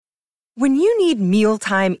When you need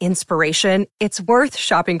mealtime inspiration, it's worth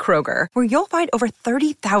shopping Kroger, where you'll find over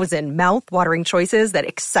 30,000 mouth-watering choices that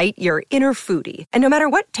excite your inner foodie. And no matter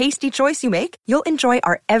what tasty choice you make, you'll enjoy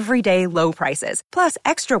our everyday low prices, plus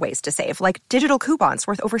extra ways to save, like digital coupons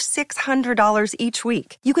worth over $600 each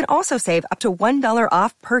week. You can also save up to $1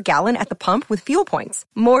 off per gallon at the pump with fuel points.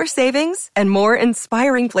 More savings and more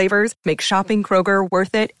inspiring flavors make shopping Kroger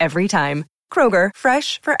worth it every time. Kroger,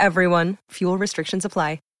 fresh for everyone. Fuel restrictions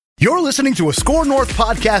apply. You're listening to a Score North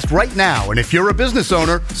podcast right now, and if you're a business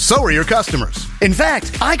owner, so are your customers. In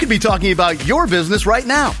fact, I could be talking about your business right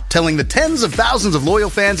now, telling the tens of thousands of loyal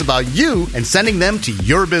fans about you and sending them to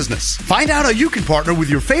your business. Find out how you can partner with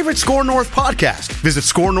your favorite Score North podcast. Visit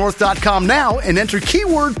scorenorth.com now and enter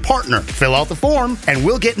keyword partner. Fill out the form, and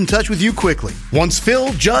we'll get in touch with you quickly. Once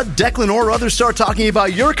Phil, Judd, Declan, or others start talking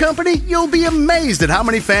about your company, you'll be amazed at how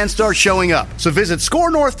many fans start showing up. So visit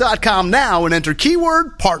scorenorth.com now and enter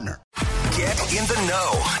keyword partner. Get in the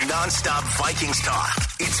know. Non-stop Vikings talk.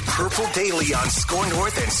 It's Purple Daily on Score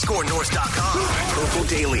North and ScoreNorth.com. Purple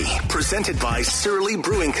Daily, presented by Surly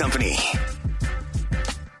Brewing Company.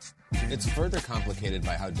 It's further complicated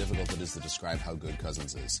by how difficult it is to describe how good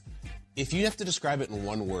Cousins is. If you have to describe it in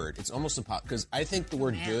one word, it's almost impossible. Because I think the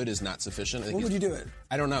word good is not sufficient. What would you do it?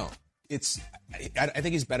 I don't know. I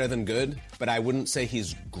think he's better than good, but I wouldn't say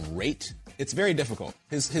he's great. It's very difficult.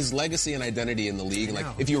 His legacy and identity in the league, like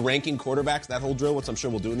if you're ranking quarterbacks, that whole drill, which I'm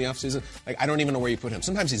sure we'll do in the offseason, like I don't even know where you put him.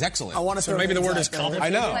 Sometimes he's excellent. I want to So maybe the word is complicated. I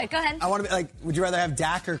know. Go ahead. I want to be like, would you rather have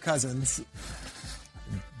Dak or Cousins?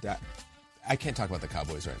 I can't talk about the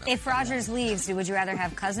Cowboys right now. If Rodgers leaves, would you rather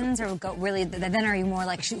have Cousins or go really? Then are you more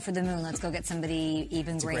like shoot for the moon? Let's go get somebody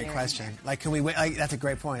even That's a greater. great question. Like, can we wait? Like, that's a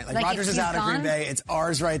great point. Like Like, Rodgers if is out he's of Green gone? Bay. It's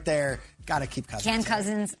ours right there. Got to keep Cousins. Can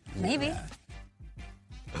Cousins? Maybe. Yeah.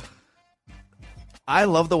 I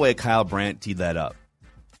love the way Kyle Brandt teed that up.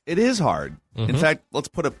 It is hard. In fact, let's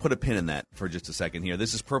put a pin in that for just a second here.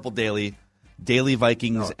 This is Purple Daily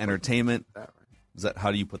Vikings Entertainment. Is that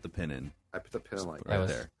how do you put the pin in? I put the pin like Right that.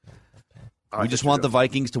 there. Oh, We just want the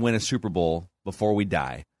Vikings to win a Super Bowl before we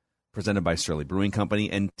die. Presented by Surly Brewing Company.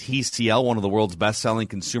 And TCL, one of the world's best-selling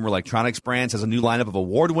consumer electronics brands, has a new lineup of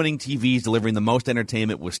award-winning TVs delivering the most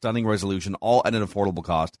entertainment with stunning resolution, all at an affordable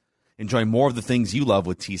cost. Enjoy more of the things you love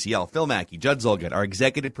with TCL. Phil Mackey, Judd Zulgad, our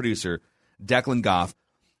executive producer, Declan Goff.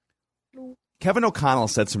 Kevin O'Connell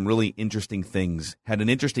said some really interesting things, had an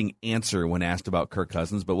interesting answer when asked about Kirk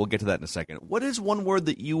Cousins, but we'll get to that in a second. What is one word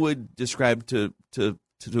that you would describe to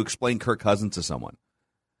explain Kirk Cousins to someone?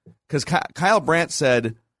 Because Kyle Brandt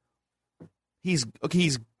said he's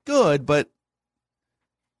good, but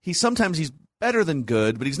sometimes he's better than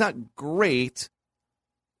good, but he's not great.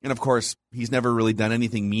 And, of course, he's never really done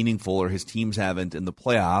anything meaningful, or his teams haven't in the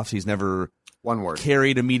playoffs. He's never one word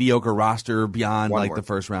carried a mediocre roster beyond the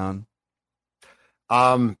first round.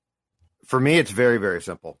 For me, it's very, very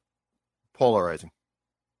simple. Polarizing.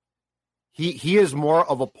 He is more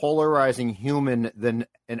of a polarizing human than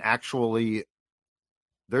an actually.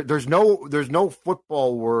 There's no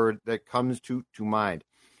football word that comes to mind.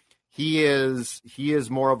 He is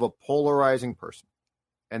more of a polarizing person,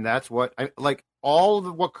 and that's what I like. All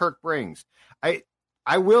of what Kirk brings. I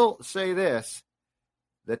will say this: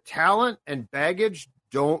 the talent and baggage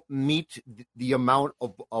don't meet the amount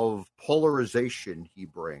of polarization he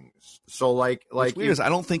brings. So like What's weird is I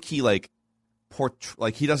don't think he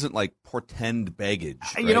he doesn't portend baggage.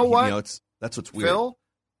 Right? You know what? That's what's weird. Phil,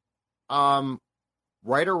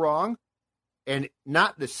 right or wrong, and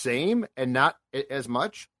not the same and not as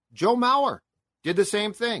much. Joe Mauer did the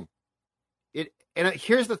same thing.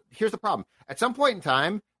 Here's the problem. At some point in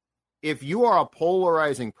time, if you are a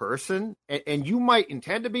polarizing person, and you might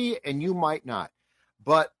intend to be, and you might not,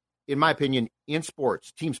 but in my opinion, in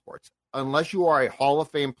sports, team sports, unless you are a Hall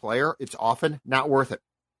of Fame player, it's often not worth it.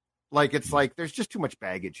 It's like there's just too much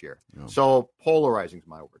baggage here. Yeah. So polarizing is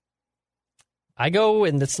my word. I go,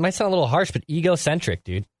 and this might sound a little harsh, but egocentric,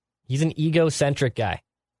 dude. He's an egocentric guy.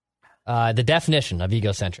 The definition of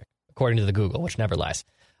egocentric, according to the Google, which never lies.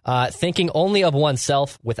 Thinking only of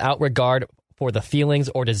oneself without regard for the feelings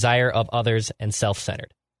or desire of others and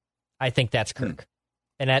self-centered. I think that's Kirk.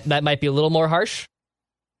 And that might be a little more harsh,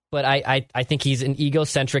 but I think he's an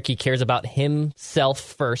egocentric. He cares about himself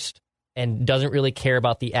first and doesn't really care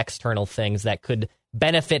about the external things that could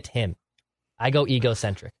benefit him. I go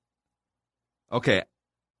egocentric. Okay.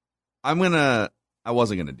 I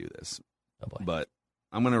wasn't going to do this, but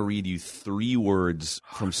I'm going to read you 3 words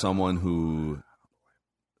from someone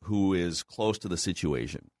who is close to the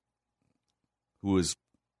situation,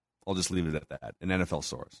 I'll just leave it at that, an NFL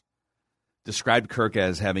source. Described Kirk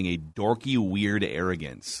as having a dorky, weird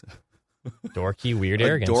arrogance. Dorky, weird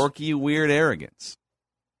arrogance. Dorky, weird arrogance.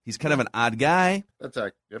 He's kind of an odd guy. That's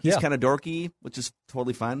right. Yep. He's kind of dorky, which is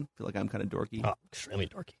totally fine. I feel like I'm kind of dorky. Oh, extremely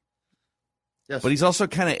dorky. Yes. But he's also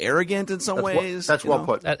kind of arrogant in some ways. That's well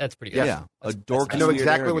put. That's pretty good. Yeah, a dorky. I know weird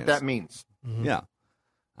exactly what arrogance. that means. Mm-hmm. Yeah.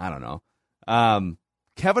 I don't know.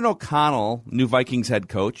 Kevin O'Connell, new Vikings head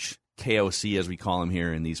coach, KOC as we call him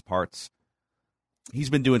here in these parts. He's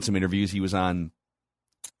been doing some interviews. He was on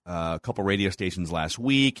a couple radio stations last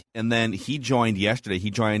week, and then he joined yesterday.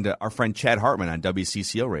 He joined our friend Chad Hartman on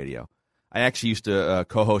WCCO Radio. I actually used to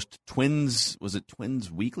co-host Twins. Was it Twins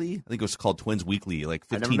Weekly? I think it was called Twins Weekly, like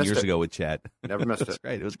 15 years ago with Chad. Never missed it. It was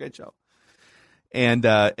great. It was a great show. And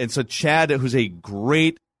so Chad, who's a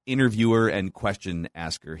great interviewer and question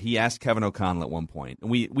asker, he asked Kevin O'Connell at one point, and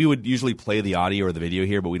we would usually play the audio or the video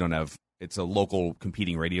here, but we don't have. It's a local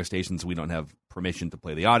competing radio station, so we don't have permission to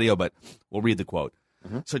play the audio. But we'll read the quote.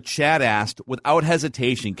 Mm-hmm. So Chad asked, without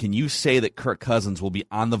hesitation, can you say that Kirk Cousins will be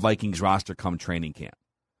on the Vikings roster come training camp?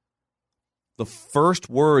 The first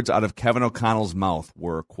words out of Kevin O'Connell's mouth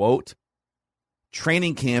were, quote,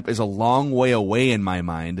 training camp is a long way away in my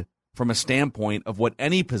mind from a standpoint of what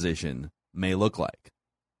any position may look like.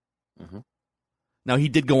 Mm-hmm. Now, he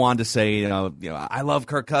did go on to say, you know, I love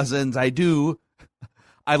Kirk Cousins. I do.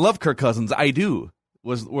 I love Kirk Cousins. I do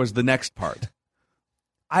was the next part.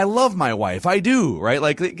 I love my wife. I do. Right?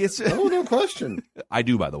 Like it's no question. I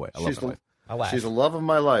do, by the way. I love my wife. She's the love of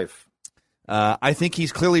my life. I think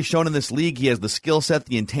he's clearly shown in this league he has the skill set,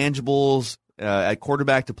 the intangibles at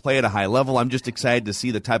quarterback to play at a high level. I'm just excited to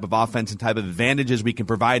see the type of offense and type of advantages we can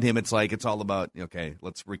provide him. It's like it's all about, okay,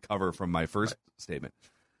 let's recover from my first statement.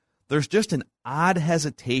 There's just an odd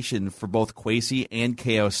hesitation for both Kwesi and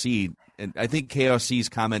KOC. And I think KOC's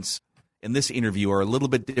comments in this interview are a little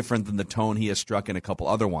bit different than the tone he has struck in a couple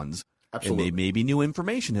other ones. Absolutely. And maybe new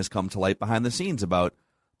information has come to light behind the scenes about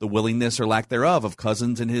the willingness or lack thereof of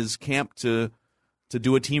Cousins and his camp to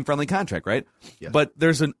do a team-friendly contract, right? Yes. But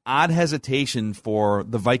there's an odd hesitation for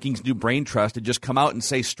the Vikings' new brain trust to just come out and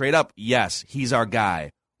say straight up, yes, he's our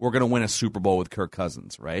guy. We're going to win a Super Bowl with Kirk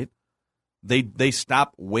Cousins, right? They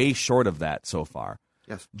stop way short of that so far.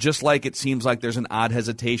 Yes. Just like it seems like there's an odd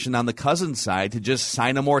hesitation on the Cousins side to just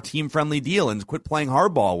sign a more team-friendly deal and quit playing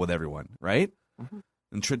hardball with everyone, right? Mm-hmm.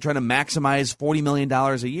 And trying to maximize $40 million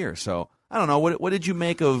a year. So I don't know. What did you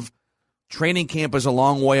make of training camp is a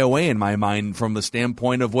long way away in my mind from the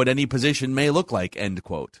standpoint of what any position may look like, end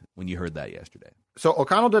quote, when you heard that yesterday? So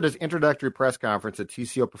O'Connell did his introductory press conference at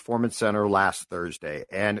TCO Performance Center last Thursday,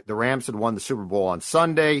 and the Rams had won the Super Bowl on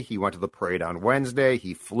Sunday. He went to the parade on Wednesday.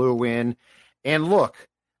 He flew in. And look,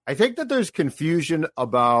 I think that there's confusion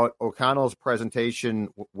about O'Connell's presentation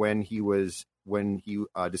when he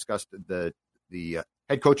discussed the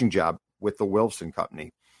head coaching job with the Wilson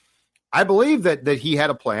Company. I believe that he had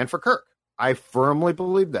a plan for Kirk. I firmly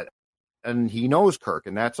believe that. And he knows Kirk,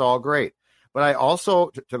 and that's all great. But I also,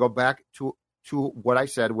 to go back to what I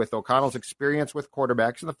said with O'Connell's experience with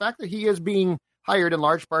quarterbacks and the fact that he is being hired in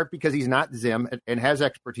large part because he's not Zim and has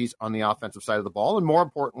expertise on the offensive side of the ball, and more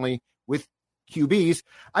importantly, with QBs,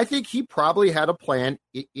 I think he probably had a plan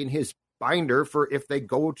in his binder for if they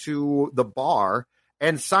go to the bar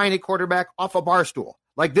and sign a quarterback off a bar stool.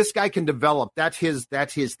 Like, this guy can develop. That's his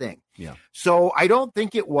thing. Yeah. So I don't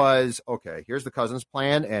think it was, okay, here's the Cousins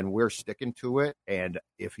plan, and we're sticking to it. And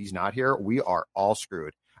if he's not here, we are all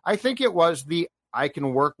screwed. I think it was I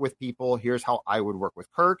can work with people. Here's how I would work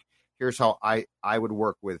with Kirk. Here's how I would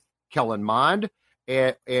work with Kellen Mond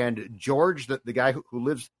and George, the guy who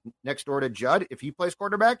lives next door to Judd. If he plays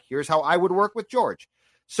quarterback, here's how I would work with George.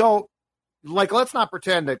 So, like, let's not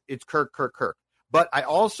pretend that it's Kirk. But I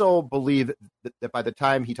also believe that by the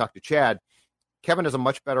time he talked to Chad, Kevin has a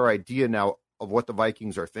much better idea now of what the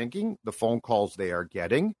Vikings are thinking, the phone calls they are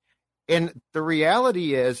getting. And the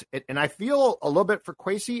reality is, and I feel a little bit for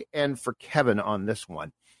Kwesi and for Kevin on this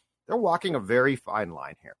one, they're walking a very fine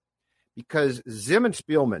line here. Because Zim and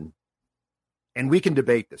Spielman, and we can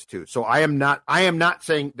debate this too, so I am not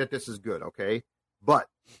saying that this is good, okay? But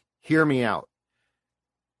hear me out.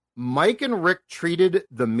 Mike and Rick treated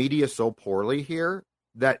the media so poorly here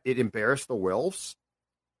that it embarrassed the Wilfs.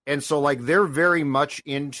 And so, like, they're very much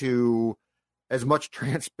into as much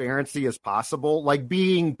transparency as possible, like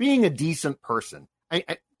being a decent person.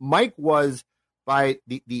 Mike was, by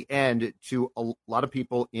the end, to a lot of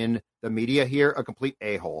people in the media here, a complete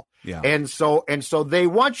a-hole. Yeah. And so they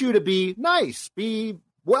want you to be nice, be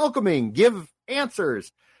welcoming, give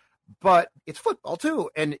answers. But it's football, too.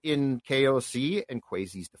 And in KOC and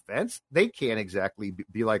Kwesi's defense, they can't exactly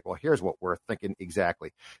be like, well, here's what we're thinking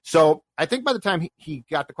exactly. So I think by the time he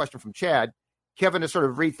got the question from Chad, Kevin has sort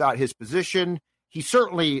of rethought his position. He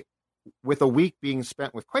certainly with a week being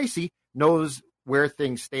spent with Kwesi, knows where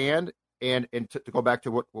things stand. And to go back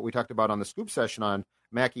to what we talked about on the scoop session on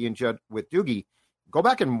Mackey and Judd with Doogie, go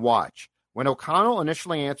back and watch. When O'Connell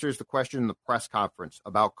initially answers the question in the press conference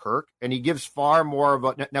about Kirk, and he gives far more of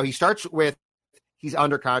a... Now, he starts with he's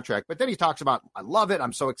under contract, but then he talks about, I love it,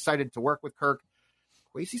 I'm so excited to work with Kirk.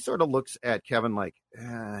 Kwesi sort of looks at Kevin like,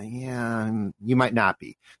 yeah, you might not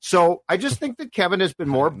be. So I just think that Kevin has been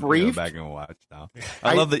more brief. Go back and watch now.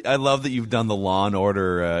 I love that you've done the Law and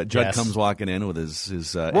Order. Judd comes walking in with his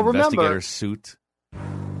investigator suit.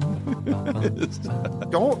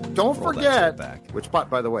 Don't forget, which,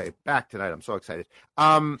 by the way, back tonight. I'm so excited.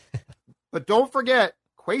 But don't forget,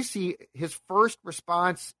 Kwesi, his first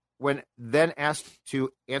response when then asked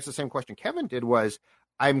to answer the same question Kevin did was,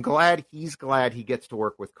 I'm glad he's glad he gets to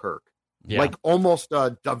work with Kirk. Yeah. Like almost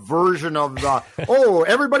a diversion of the,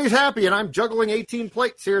 everybody's happy and I'm juggling 18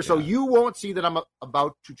 plates here, so you won't see that I'm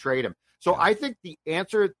about to trade him. So I think the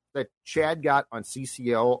answer that Chad got on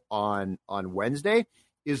CCO on Wednesday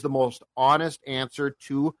is the most honest answer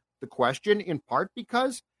to the question, in part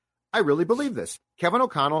because I really believe this. Kevin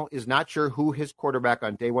O'Connell is not sure who his quarterback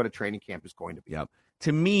on day one of training camp is going to be. Yep.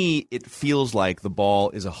 To me, it feels like the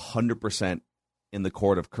ball is 100% in the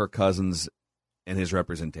court of Kirk Cousins and his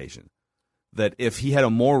representation. That if he had a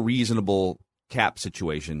more reasonable cap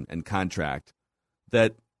situation and contract,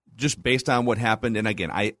 that just based on what happened, and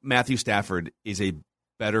again, Matthew Stafford is a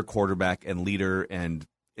better quarterback and leader, and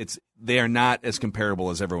they are not as comparable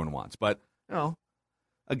as everyone wants. But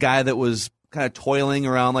a guy that was kind of toiling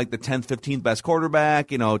around like the 10th, 15th best quarterback,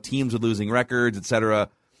 teams with losing records, etc.,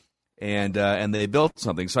 and they built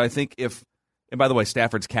something. So I think and by the way,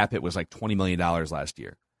 Stafford's cap hit was like $20 million last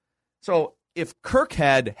year. So if Kirk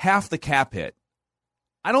had half the cap hit,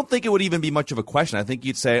 I don't think it would even be much of a question. I think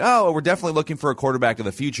you'd say, we're definitely looking for a quarterback of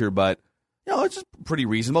the future, but it's just pretty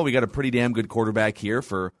reasonable. We got a pretty damn good quarterback here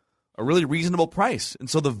for a really reasonable price. And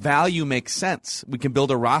so the value makes sense. We can build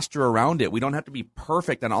a roster around it. We don't have to be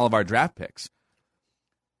perfect on all of our draft picks.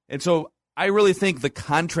 And so I really think the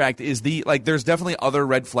contract is there's definitely other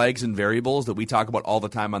red flags and variables that we talk about all the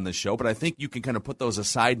time on this show, but I think you can kind of put those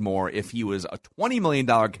aside more if he was a $20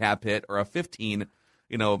 million cap hit or a 15,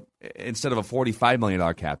 instead of a $45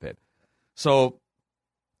 million cap hit. So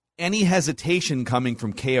any hesitation coming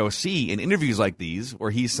from KOC in interviews like these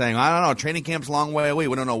where he's saying, I don't know, training camp's a long way away,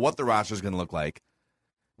 we don't know what the roster is going to look like,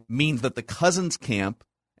 means that the Cousins camp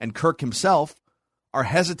and Kirk himself are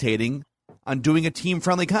hesitating on doing a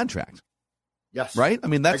team-friendly contract. Yes. Right? I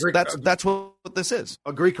mean, that's what this is.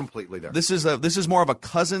 Agree completely there. This is more of a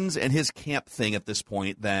Cousins and his camp thing at this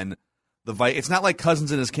point than it's not like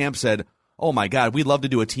Cousins and his camp said, oh my God, we'd love to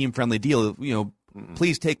do a team-friendly deal.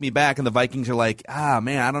 Please take me back. And the Vikings are like,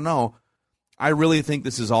 man, I don't know. I really think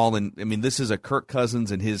this is all this is a Kirk Cousins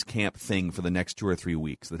and his camp thing for the next 2 or 3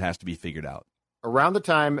 weeks that has to be figured out. Around the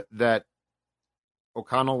time that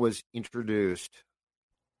O'Connell was introduced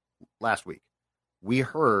last week, we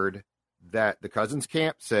heard that the Cousins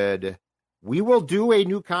camp said, we will do a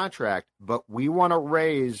new contract, but we want to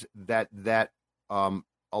raise that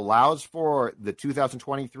allows for the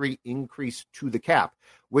 2023 increase to the cap,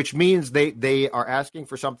 which means they are asking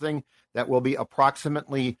for something that will be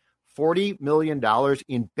approximately $40 million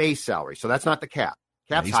in base salary. So that's not the cap.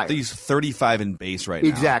 Cap's higher. He's 35 in base right now.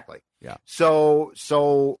 Exactly. Yeah. So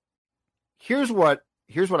here's what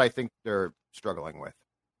I think they're struggling with.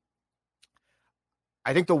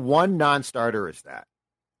 I think the one non-starter is that.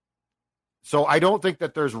 So I don't think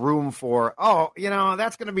that there's room for,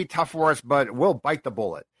 that's going to be tough for us, but we'll bite the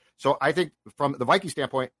bullet. So I think from the Viking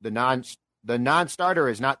standpoint, the non-starter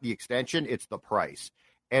is not the extension, it's the price.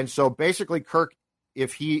 And so basically Kirk,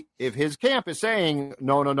 if his camp is saying,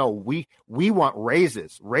 no, we want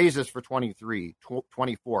raises for 23,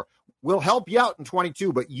 24, we'll help you out in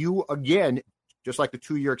 22, but you, again, just like the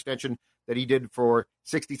 2-year extension that he did for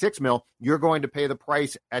 $66 million, you're going to pay the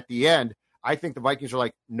price at the end. I think the Vikings are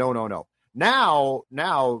like, no.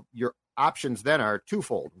 Now your options then are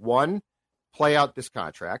twofold. One, play out this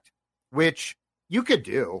contract, which you could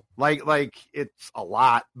do. Like it's a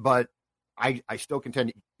lot, but I still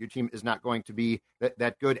contend your team is not going to be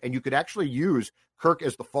that good. And you could actually use Kirk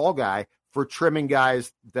as the fall guy for trimming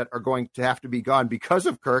guys that are going to have to be gone because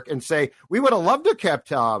of Kirk and say, we would have loved to have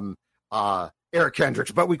kept Eric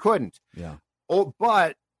Kendricks, but we couldn't. Yeah.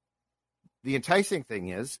 But the enticing thing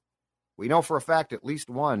is, we know for a fact at least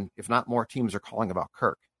one, if not more, teams are calling about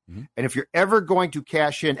Kirk. Mm-hmm. And if you're ever going to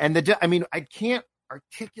cash in, and I can't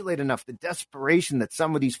articulate enough the desperation that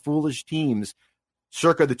some of these foolish teams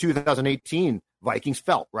circa the 2018 Vikings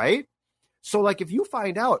felt, right? So, if you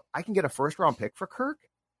find out I can get a first-round pick for Kirk,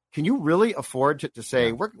 can you really afford to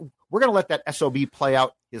say we're going to let that SOB play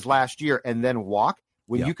out his last year and then walk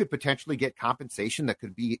when you could potentially get compensation that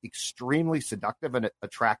could be extremely seductive and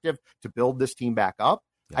attractive to build this team back up?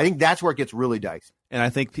 Yeah. I think that's where it gets really dicey. And I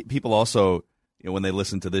think people also, when they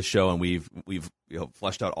listen to this show and we've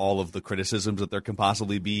fleshed out all of the criticisms that there can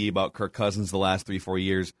possibly be about Kirk Cousins the last 3-4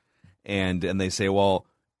 years, and they say, well,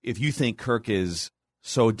 if you think Kirk is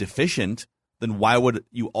so deficient, then why would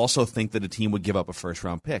you also think that a team would give up a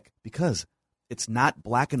first-round pick? Because it's not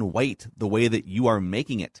black and white the way that you are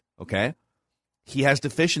making it, okay? He has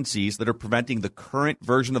deficiencies that are preventing the current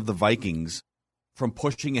version of the Vikings from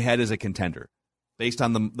pushing ahead as a contender based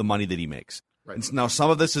on the money that he makes. Right. And now some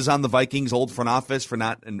of this is on the Vikings' old front office for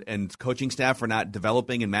not and coaching staff for not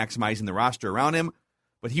developing and maximizing the roster around him.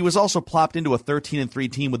 But he was also plopped into a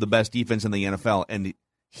 13-3 team with the best defense in the NFL, and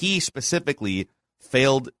he specifically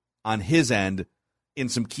failed on his end in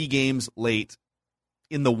some key games late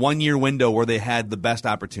in the 1-year window where they had the best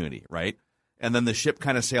opportunity, right? And then the ship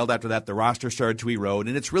kind of sailed after that. The roster started to erode,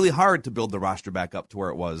 and it's really hard to build the roster back up to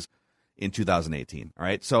where it was in 2018, all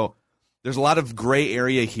right? So there's a lot of gray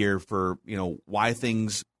area here for, why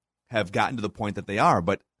things have gotten to the point that they are.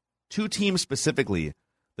 But two teams specifically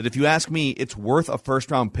that if you ask me, it's worth a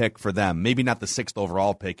first-round pick for them. Maybe not the 6th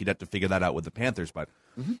overall pick. You'd have to figure that out with the Panthers. But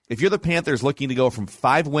if you're the Panthers looking to go from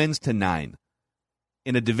 5 wins to 9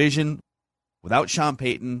 in a division without Sean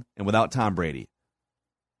Payton and without Tom Brady,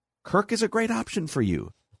 Kirk is a great option for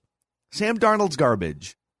you. Sam Darnold's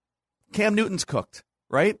garbage. Cam Newton's cooked,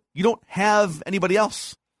 right? You don't have anybody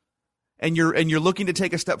else. And you're looking to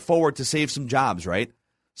take a step forward to save some jobs, right?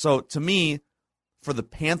 So to me, for the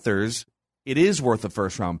Panthers, it is worth a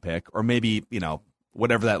first-round pick, or maybe,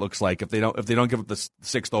 whatever that looks like. If they don't give up the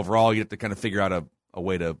 6th overall, you have to kind of figure out a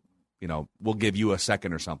way to, we'll give you a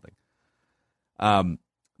second or something.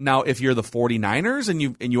 Now, if you're the 49ers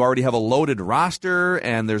and you already have a loaded roster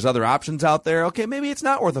and there's other options out there, okay, maybe it's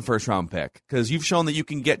not worth a first-round pick because you've shown that you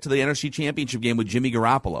can get to the NFC Championship game with Jimmy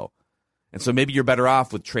Garoppolo. And so maybe you're better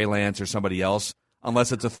off with Trey Lance or somebody else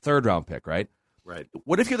unless it's a 3rd-round pick, right? Right.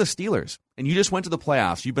 What if you're the Steelers and you just went to the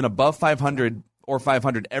playoffs? You've been above 500 or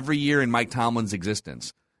 500 every year in Mike Tomlin's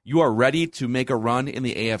existence. You are ready to make a run in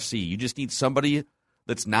the AFC. You just need somebody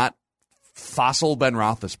that's not fossil Ben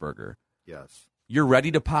Roethlisberger. Yes. You're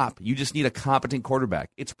ready to pop. You just need a competent quarterback.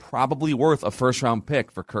 It's probably worth a first-round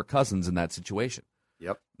pick for Kirk Cousins in that situation.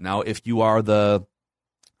 Yep. Now, if you are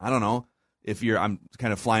I'm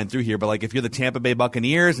kind of flying through here, but like if you're the Tampa Bay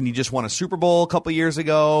Buccaneers and you just won a Super Bowl a couple years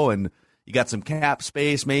ago and you got some cap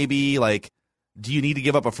space maybe, like, do you need to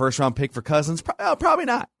give up a first-round pick for Cousins? Probably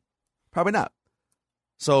not. Probably not.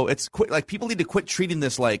 So it's like people need to quit treating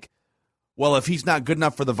this like, well, if he's not good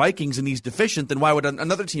enough for the Vikings and he's deficient, then why would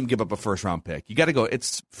another team give up a first-round pick? You got to go.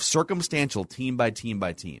 It's circumstantial, team by team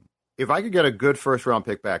by team. If I could get a good first-round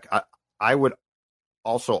pick back, I would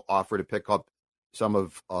also offer to pick up some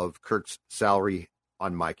of Kirk's salary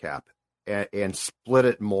on my cap and split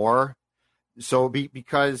it more. So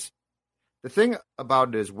because the thing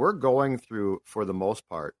about it is we're going through, for the most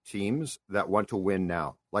part, teams that want to win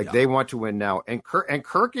now. They want to win now. And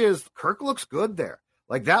Kirk looks good there.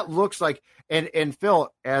 Like that looks like, and Phil,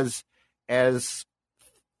 as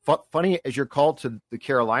funny as your call to the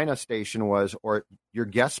Carolina station was, or your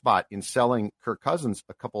guest spot in selling Kirk Cousins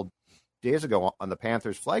a couple days ago on the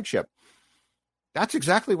Panthers flagship, that's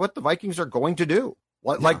exactly what the Vikings are going to do.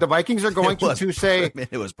 Like the Vikings are going to say,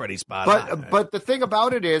 it was pretty spot on. But the thing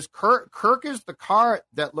about it is Kirk is the car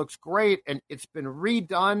that looks great, and it's been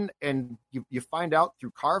redone, and you find out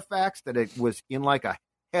through Carfax that it was in like a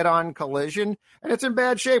head-on collision, and it's in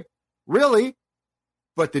bad shape, really.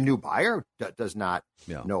 But the new buyer does not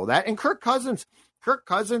know that. And Kirk Cousins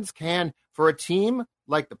can, for a team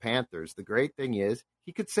like the Panthers, the great thing is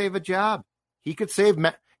he could save a job. He can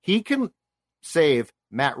save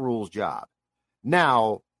Matt Rule's job.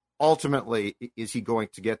 Now, ultimately, is he going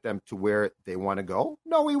to get them to where they want to go?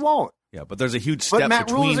 No, he won't. Yeah, but there's a huge step. But Matt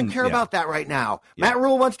Rule doesn't care about that right now. Yeah. Matt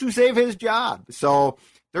Rule wants to save his job. So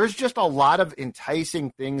there's just a lot of enticing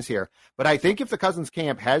things here. But I think if the Cousins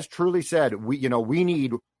camp has truly said, we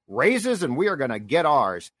need raises and we are going to get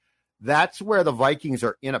ours, that's where the Vikings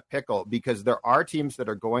are in a pickle, because there are teams that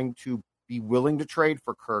are going to be willing to trade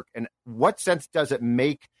for Kirk. And what sense does it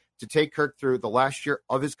make to take Kirk through the last year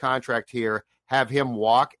of his contract here, have him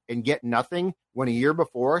walk and get nothing when a year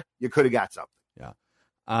before you could have got something? Yeah.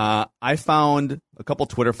 I found a couple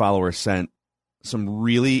Twitter followers sent some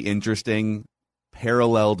really interesting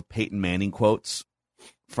paralleled Peyton Manning quotes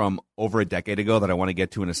from over a decade ago that I want to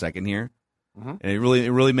get to in a second here. Mm-hmm. And it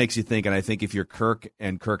really makes you think. And I think if you're Kirk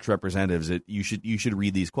and Kirk's representatives, you should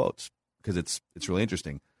read these quotes because it's really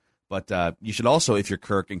interesting. But you should also, if you're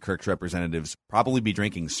Kirk and Kirk's representatives, probably be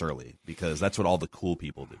drinking Surly, because that's what all the cool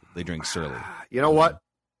people do. They drink Surly. You know what?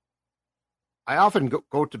 I often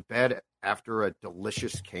go to bed after a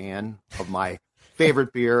delicious can of my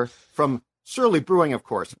favorite beer from Surly Brewing, of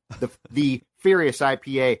course, the Furious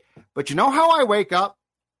IPA. But you know how I wake up?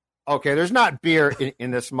 Okay, there's not beer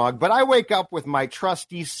in this mug, but I wake up with my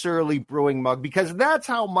trusty Surly Brewing mug, because that's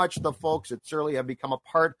how much the folks at Surly have become a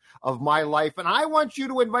part of my life. And I want you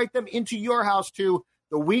to invite them into your house, too.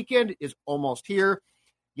 The weekend is almost here.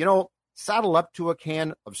 You know, saddle up to a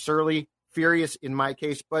can of Surly, Furious in my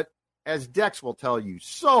case. But as Dex will tell you,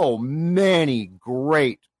 so many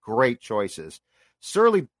great choices.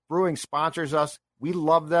 Surly Brewing sponsors us. We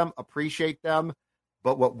love them, appreciate them.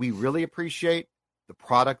 But what we really appreciate, the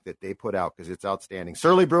product that they put out, because it's outstanding.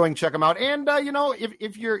 Surly Brewing, check them out. And,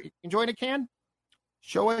 if you're enjoying a can,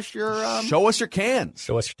 show us your cans. Show us your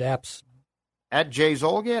taps. At Jay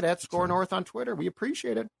Zolgad, at Score North on Twitter. We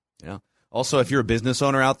appreciate it. Yeah. Also, if you're a business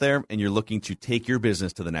owner out there and you're looking to take your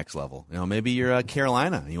business to the next level, maybe you're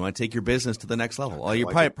Carolina and you want to take your business to the next level. Well, you're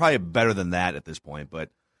probably better than that at this point, but,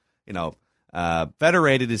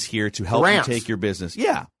 Federated is here to help you take your business.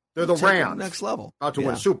 Yeah. They're the Rams. Next level. About to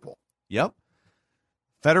win a Super Bowl. Yep.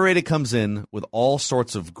 Federated comes in with all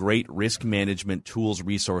sorts of great risk management tools,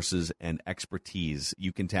 resources, and expertise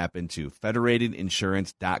you can tap into.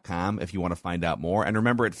 Federatedinsurance.com if you want to find out more. And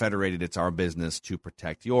remember, at Federated, it's our business to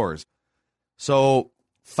protect yours. So,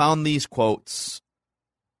 found these quotes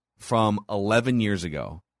from 11 years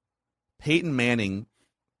ago. Peyton Manning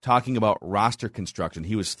talking about roster construction.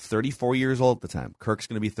 He was 34 years old at the time. Kirk's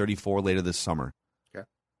going to be 34 later this summer. Okay.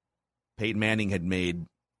 Peyton Manning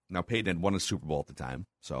Peyton had won a Super Bowl at the time,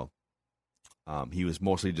 so he was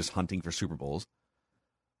mostly just hunting for Super Bowls.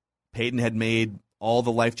 Peyton had made all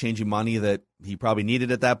the life-changing money that he probably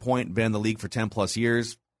needed at that point, been in the league for 10-plus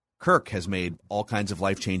years. Kirk has made all kinds of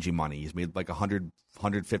life-changing money. He's made like $150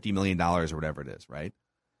 million or whatever it is, right?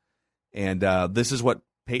 And this is what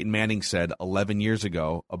Peyton Manning said 11 years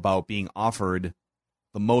ago about being offered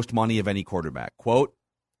the most money of any quarterback. Quote,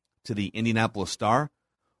 to the Indianapolis Star,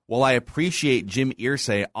 "While I appreciate Jim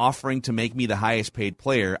Irsay offering to make me the highest paid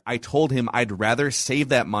player, I told him I'd rather save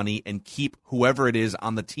that money and keep whoever it is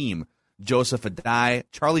on the team. Joseph Adai,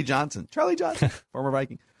 Charlie Johnson, former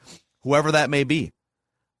Viking, whoever that may be.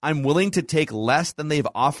 I'm willing to take less than they've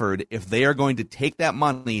offered if they are going to take that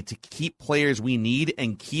money to keep players we need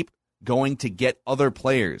and keep going to get other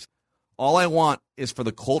players. All I want is for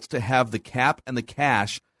the Colts to have the cap and the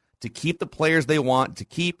cash to keep the players they want to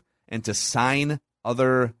keep and to sign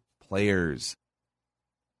other players."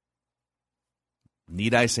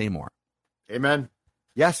 Need I say more? Amen.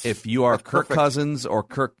 Yes. If you are Kirk perfect. Cousins or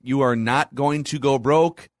Kirk, you are not going to go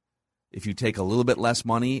broke if you take a little bit less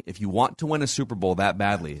money. If you want to win a Super Bowl that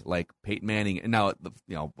badly, like Peyton Manning. And now,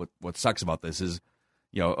 what sucks about this is,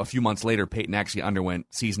 a few months later, Peyton actually underwent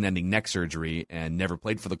season-ending neck surgery and never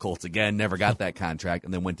played for the Colts again, never got that contract,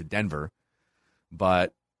 and then went to Denver.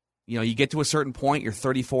 But you get to a certain point, you're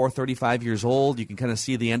 34, 35 years old, you can kind of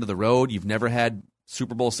see the end of the road, you've never had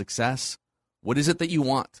Super Bowl success. What is it that you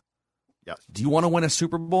want? Yes. Do you want to win a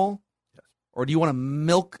Super Bowl? Yes. Or do you want to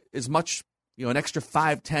milk as much, an extra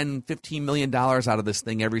 $5, $10, $15 million out of this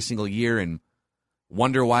thing every single year and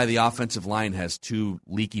wonder why the offensive line has two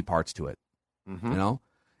leaky parts to it? Mm-hmm.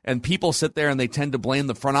 And people sit there and they tend to blame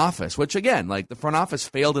the front office, which, again, the front office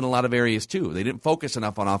failed in a lot of areas too. They didn't focus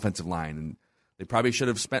enough on offensive line, and they probably should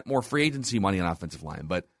have spent more free agency money on offensive line.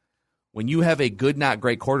 But when you have a good, not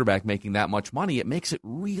great quarterback making that much money, it makes it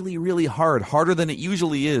really, really hard, harder than it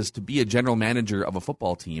usually is to be a general manager of a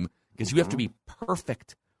football team, because you have to be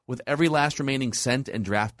perfect with every last remaining cent and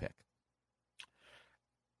draft pick.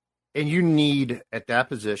 And you need, at that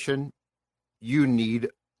position, you need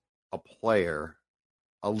a player,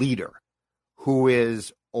 a leader, who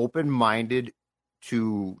is open-minded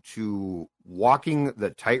to walking the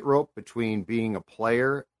tightrope between being a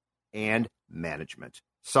player and management.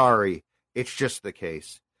 Sorry, it's just the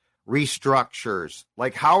case. Restructures.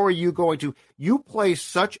 How are you going to? You play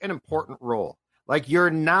such an important role. You're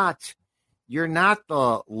not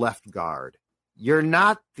the left guard. You're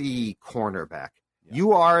not the cornerback. Yeah.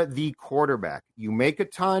 You are the quarterback. You make a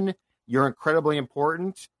ton. You're incredibly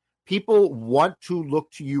important. People want to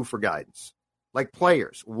look to you for guidance.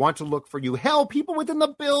 Players want to look for you. Hell, people within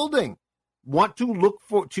the building want to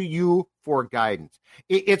look to you for guidance.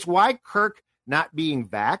 It's why Kirk not being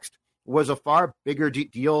vaxxed was a far bigger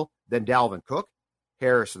deal than Dalvin Cook,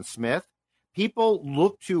 Harrison Smith. People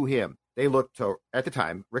look to him. They looked to, at the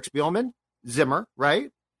time, Rick Spielman, Zimmer,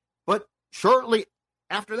 right? But shortly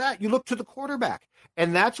after that, you look to the quarterback.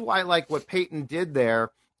 And that's why, what Peyton did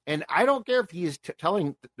there And I don't care if he's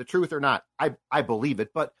telling the truth or not. I believe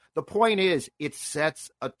it. But the point is, it sets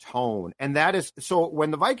a tone. And that is, so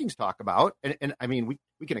when the Vikings talk about, and I mean,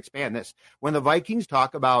 we can expand this. When the Vikings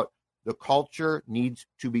talk about the culture needs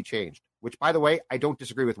to be changed, which, by the way, I don't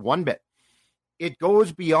disagree with one bit. It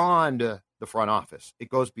goes beyond the front office. It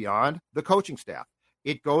goes beyond the coaching staff.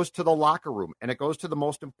 It goes to the locker room, and it goes to the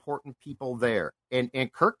most important people there. And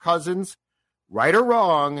Kirk Cousins, right or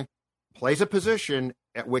wrong, plays a position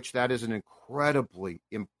at which that is an incredibly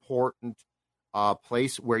important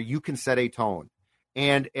place where you can set a tone.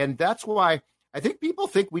 And that's why I think people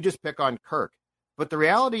think we just pick on Kirk. But the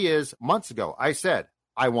reality is, months ago, I said,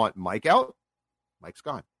 I want Mike out. Mike's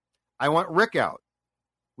gone. I want Rick out.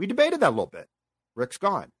 We debated that a little bit. Rick's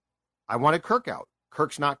gone. I wanted Kirk out.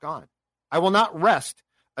 Kirk's not gone. I will not rest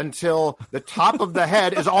until the top of the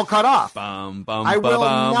head is all cut off. I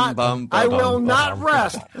will not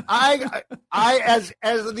rest. I as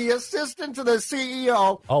the assistant to the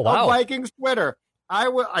CEO of Vikings Twitter,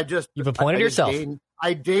 You've appointed yourself.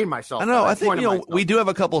 I deign myself. I know. I think we do have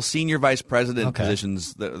a couple senior vice president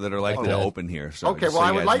positions that are likely to open here. So okay, well,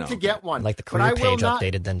 I would like to get one. I'd like the career page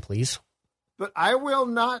updated, then, please. But I will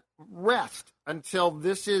not rest until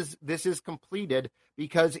this is completed,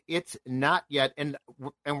 because it's not yet, and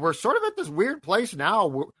we're sort of at this weird place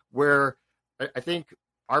now where I think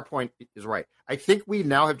our point is right. I think we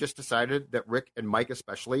now have just decided that Rick and Mike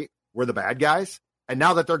especially were the bad guys, and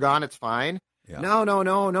now that they're gone, it's fine. Yeah.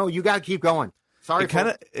 No, you got to keep going. Sorry,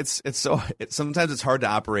 sometimes it's hard to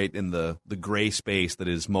operate in the gray space that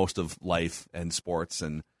is most of life and sports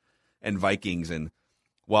and Vikings. And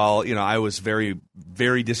while I was very,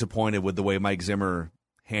 very disappointed with the way Mike Zimmer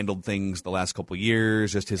handled things the last couple of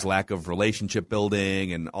years, just his lack of relationship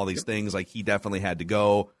building and all these things, like, he definitely had to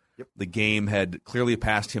go. Yep. The game had clearly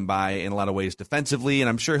passed him by in a lot of ways defensively, and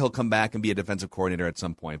I'm sure he'll come back and be a defensive coordinator at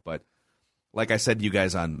some point. But like I said to you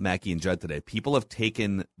guys on Mackey and Judd today, people have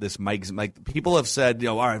taken this people have said,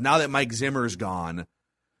 all right, now that Mike Zimmer's gone,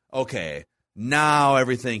 okay, now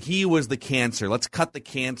everything, he was the cancer. Let's cut the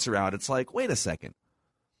cancer out. It's like, wait a second.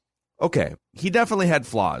 Okay, he definitely had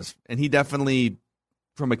flaws, and he definitely,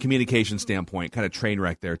 from a communication standpoint, kind of train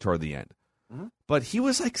wreck there toward the end. Mm-hmm. But he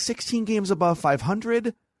was like 16 games above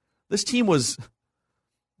 500. This team was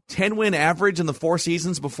 10-win average in the 4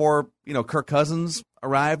 seasons before Kirk Cousins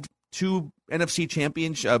arrived. 2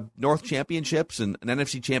 NFC North championships and an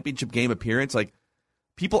NFC championship game appearance. Like,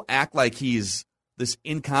 people act like he's this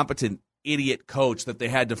incompetent idiot coach that they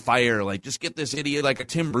had to fire. Like, just get this idiot like a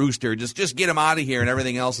Tim Brewster. Just get him out of here, and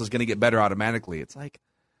everything else is going to get better automatically. It's like,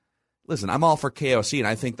 listen, I'm all for KOC, and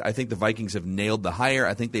I think the Vikings have nailed the hire.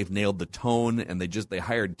 I think they've nailed the tone, and they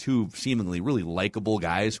hired 2 seemingly really likable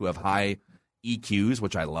guys who have high EQs,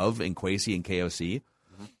 which I love, in Kwesi and KOC.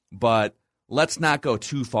 Mm-hmm. But let's not go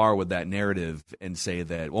too far with that narrative and say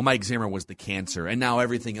that, well, Mike Zimmer was the cancer, and now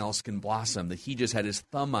everything else can blossom, that he just had his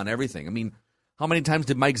thumb on everything. I mean, how many times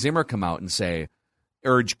did Mike Zimmer come out and say,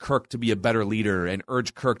 urge Kirk to be a better leader and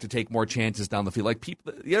urge Kirk to take more chances down the field? Like,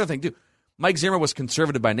 the other thing, too, Mike Zimmer was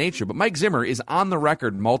conservative by nature, but Mike Zimmer is on the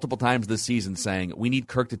record multiple times this season saying we need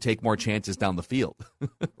Kirk to take more chances down the field,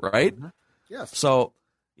 right? Mm-hmm. Yes. So,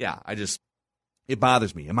 yeah, it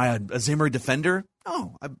bothers me. Am I a Zimmer defender?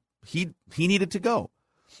 No, he needed to go.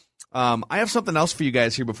 I have something else for you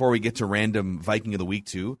guys here before we get to random Viking of the Week,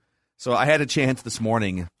 too. So I had a chance this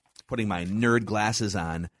morning, putting my nerd glasses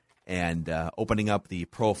on and opening up the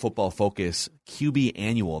Pro Football Focus QB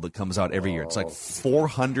Annual that comes out every year. It's like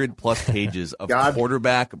 400-plus pages of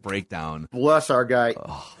quarterback breakdown. Bless our guy,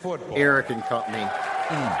 Eric and company.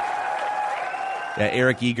 Yeah,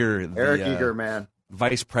 Eric Eager. Eager, man.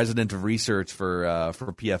 Vice President of Research for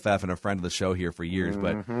PFF and a friend of the show here for years.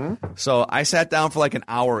 Mm-hmm. But so I sat down for like an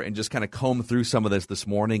hour and just kind of combed through some of this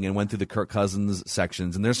morning and went through the Kirk Cousins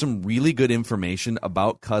sections. And there's some really good information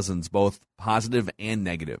about Cousins, both positive and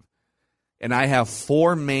negative. And I have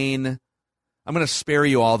 4 main. I'm going to spare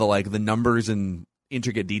you all the numbers and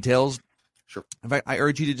intricate details. Sure. In fact, I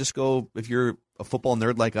urge you to just go, if you're a football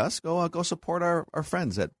nerd like us, go support our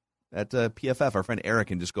friends at PFF, our friend Eric,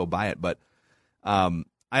 and just go buy it. But I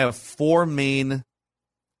have 4 main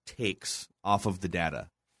takes off of the data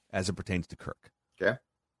as it pertains to Kirk. Okay.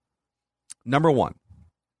 Number 1,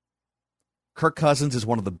 Kirk Cousins is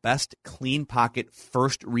one of the best clean pocket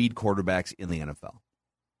first read quarterbacks in the NFL,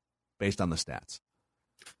 based on the stats.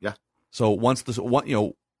 Yeah. So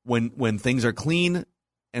when things are clean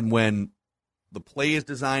and when the play is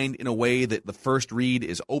designed in a way that the first read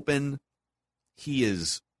is open, he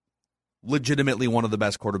is legitimately one of the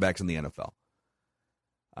best quarterbacks in the NFL.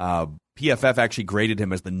 PFF actually graded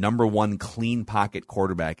him as the number 1 clean pocket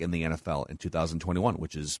quarterback in the NFL in 2021,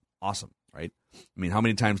 which is awesome, right? I mean, how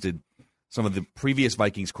many times did some of the previous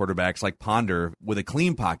Vikings quarterbacks like Ponder with a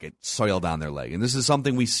clean pocket soil down their leg? And this is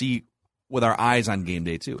something we see with our eyes on game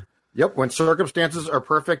day too. Yep. When circumstances are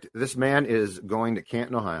perfect, this man is going to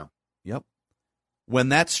Canton, Ohio. Yep. When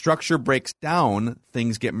that structure breaks down,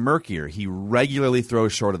 things get murkier. He regularly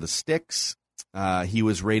throws short of the sticks. He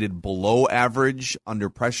was rated below average under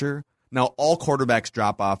pressure. Now, all quarterbacks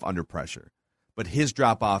drop off under pressure, but his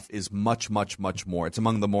drop-off is much, much, much more. It's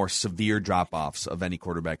among the more severe drop-offs of any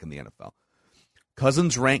quarterback in the NFL.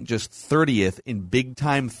 Cousins ranked just 30th in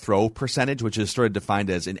big-time throw percentage, which is sort of defined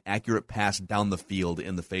as an accurate pass down the field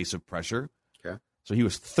in the face of pressure. Okay. So he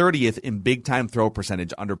was 30th in big-time throw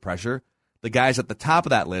percentage under pressure. The guys at the top of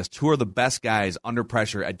that list, who are the best guys under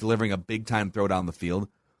pressure at delivering a big-time throw down the field?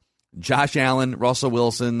 Josh Allen, Russell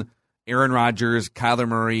Wilson, Aaron Rodgers, Kyler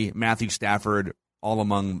Murray, Matthew Stafford, all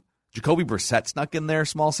among. Jacoby Brissett snuck in there,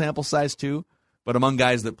 small sample size too, but among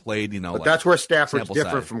guys that played, But like that's where Stafford's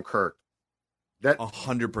different from Kirk. That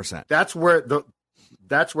 100%. That's where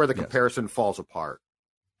the comparison falls apart.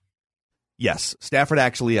 Yes, Stafford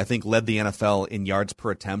actually, I think, led the NFL in yards per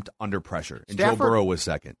attempt under pressure, and Joe Burrow was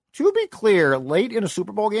second. To be clear, late in a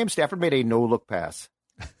Super Bowl game, Stafford made a no-look pass.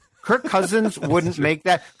 Kirk Cousins wouldn't make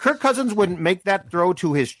that. Kirk Cousins wouldn't make that throw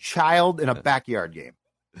to his child in a backyard game.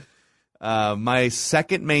 My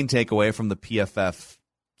second main takeaway from the PFF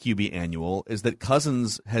QB annual is that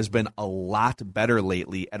Cousins has been a lot better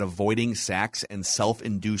lately at avoiding sacks and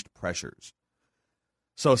self-induced pressures.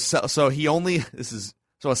 So a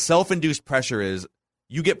self-induced pressure is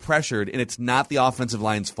you get pressured and it's not the offensive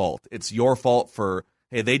line's fault. It's your fault for,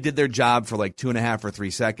 hey, they did their job for like 2.5 or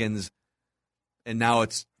 3 seconds, and now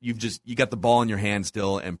you got the ball in your hand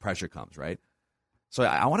still and pressure comes, right? So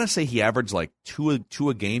I want to say he averaged like two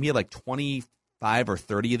a game. He had like 25 or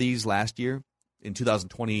 30 of these last year in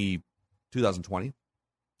 2020.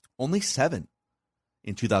 Only 7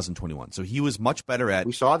 in 2021. So he was much better at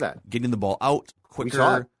getting the ball out quicker. We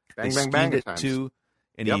saw it. They Bang, bang, bang schemed at it times. too.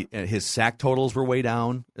 And his sack totals were way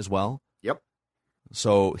down as well. Yep.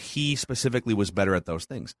 So he specifically was better at those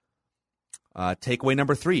things. Takeaway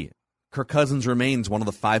number 3. Kirk Cousins remains one of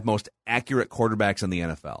the 5 most accurate quarterbacks in the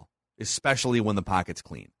NFL, especially when the pocket's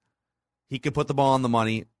clean. He could put the ball on the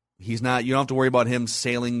money. He's not. You don't have to worry about him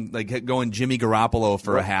sailing, like going Jimmy Garoppolo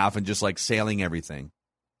for a half and just like sailing everything.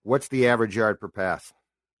 What's the average yard per pass?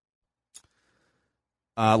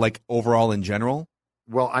 Like overall in general?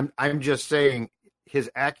 Well, I'm just saying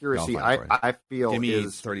his accuracy. I feel give me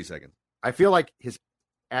is 30 seconds. I feel like his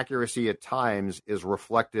accuracy at times is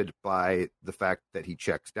reflected by the fact that he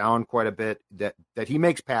checks down quite a bit, that he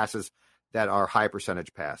makes passes that are high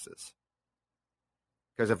percentage passes.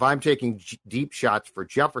 Because if I'm taking deep shots for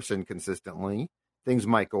Jefferson consistently, things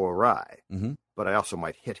might go awry. Mm-hmm. But I also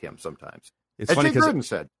might hit him sometimes. It's as funny Jay Gruden because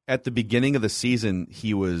said at the beginning of the season,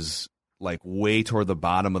 he was like way toward the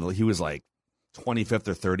bottom of he was like 25th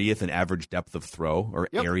or 30th in average depth of throw or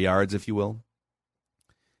air yards, if you will.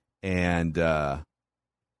 And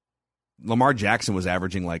Lamar Jackson was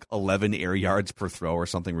averaging like 11 air yards per throw or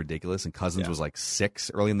something ridiculous, and Cousins was like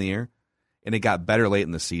 6 early in the year, and it got better late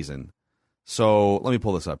in the season. So let me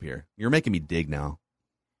pull this up here. You're making me dig now.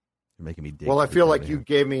 You're making me dig. Well, I feel like you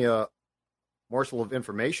gave me a morsel of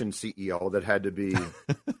information, CEO, that had to be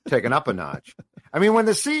taken up a notch. I mean, when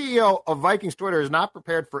the CEO of Vikings Twitter is not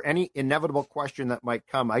prepared for any inevitable question that might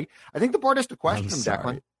come, I think the board has to question him,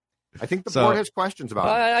 Declan. I think the board has questions about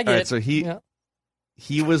him. I get it. So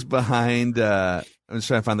he was behind. I'm just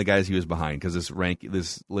trying to find the guys he was behind because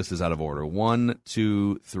this list is out of order. 1,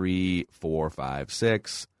 2, 3, 4, 5,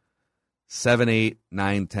 6, 7, 8,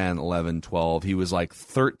 9, 10, 11, 12. He was like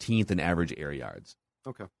 13th in average air yards.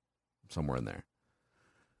 Okay. Somewhere in there.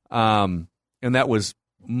 And that was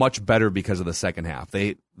much better because of the second half.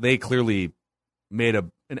 They clearly made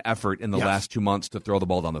an effort in the last 2 months to throw the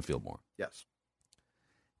ball down the field more. Yes.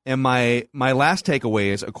 And my last takeaway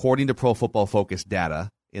is, according to Pro Football Focus data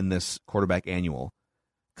in this quarterback annual,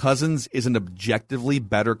 Cousins is an objectively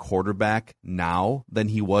better quarterback now than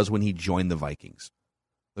he was when he joined the Vikings.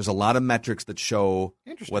 There's a lot of metrics that show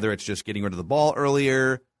whether it's just getting rid of the ball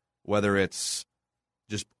earlier, whether it's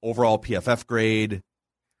just overall PFF grade,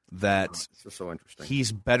 that this is so interesting.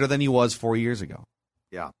 He's better than he was 4 years ago.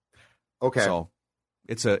 Yeah. Okay. So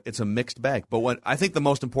it's a mixed bag. But what I think the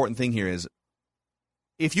most important thing here is,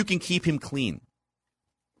 if you can keep him clean,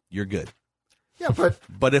 you're good. Yeah,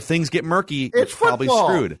 but if things get murky, it's probably football.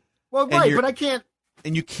 screwed. Well, right, but I can't.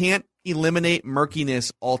 And you can't eliminate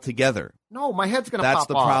murkiness altogether. No, my head's going to pop off.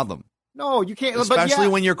 That's the problem. No, you can't. Especially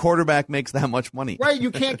when your quarterback makes that much money. Right,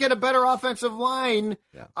 you can't get a better offensive line.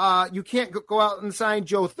 Yeah. You can't go out and sign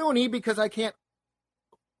Joe Thuney because I can't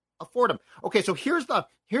afford him. Okay, so here's the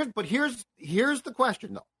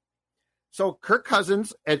question though. So Kirk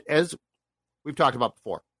Cousins, as we've talked about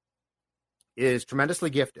before, is tremendously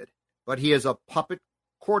gifted, but he is a puppet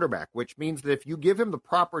quarterback, which means that if you give him the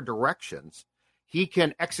proper directions, he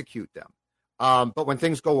can execute them. But when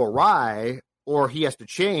things go awry or he has to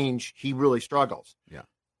change, he really struggles. Yeah.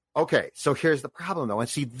 Okay, so here's the problem, though. And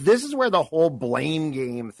see, this is where the whole blame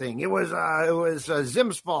game thing, it was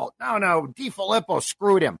Zim's fault. No, DeFilippo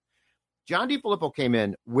screwed him. John DeFilippo came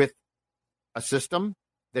in with a system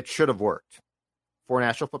that should have worked for a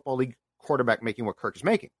National Football League quarterback making what Kirk is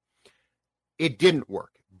making. It didn't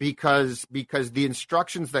work because the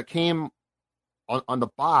instructions that came on the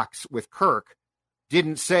box with Kirk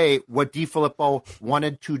didn't say what DeFilippo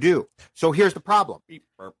wanted to do. So here's the problem.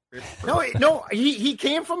 No, he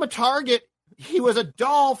came from a Target. He was a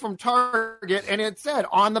doll from Target, and it said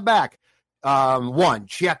on the back, 1,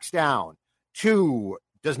 checks down, 2,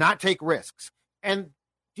 does not take risks. And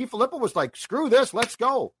DeFilippo was like, screw this, let's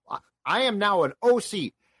go. I am now an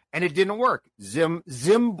OC. And it didn't work. Zim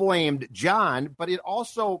blamed John, but it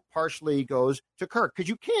also partially goes to Kirk. Because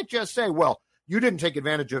you can't just say, well, you didn't take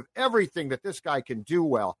advantage of everything that this guy can do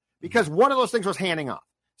well, because one of those things was handing off.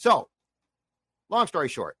 So, long story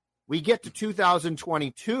short, we get to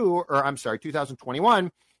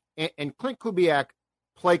 2021, and Clint Kubiak,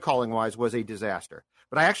 play calling wise, was a disaster.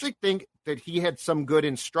 But I actually think that he had some good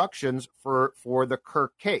instructions for the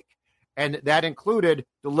Kirk cake. And that included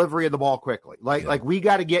delivery of the ball quickly. Like we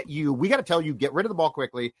got to tell you, get rid of the ball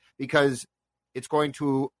quickly because it's going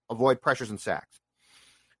to avoid pressures and sacks.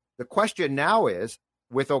 The question now is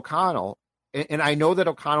with O'Connell, and I know that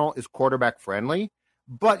O'Connell is quarterback friendly,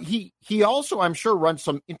 but he also, I'm sure, runs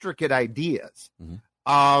some intricate ideas.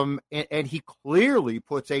 Mm-hmm. And he clearly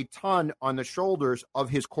puts a ton on the shoulders of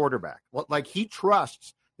his quarterback. Like he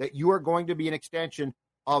trusts that you are going to be an extension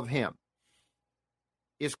of him.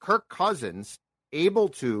 Is Kirk Cousins able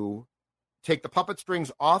to take the puppet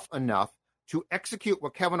strings off enough to execute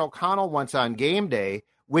what Kevin O'Connell wants on game day,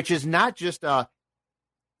 which is not just a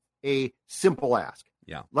simple ask?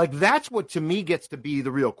 Yeah. Like that's what to me gets to be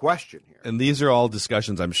the real question here. And these are all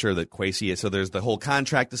discussions I'm sure that Kwesi, so there's the whole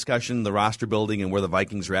contract discussion, the roster building, and where the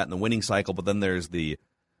Vikings are at in the winning cycle, but then there's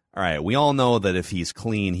all right, we all know that if he's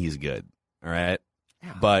clean, he's good. All right.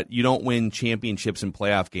 Yeah. But you don't win championships and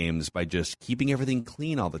playoff games by just keeping everything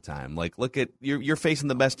clean all the time. Like, look at you're facing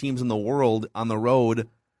the best teams in the world on the road.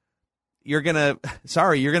 You're gonna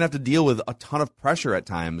have to deal with a ton of pressure at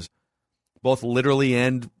times, both literally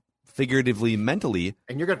and figuratively, mentally.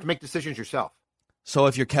 And you're gonna have to make decisions yourself. So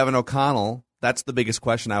if you're Kevin O'Connell, that's the biggest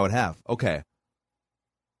question I would have. Okay,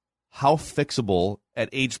 how fixable at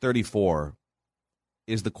age 34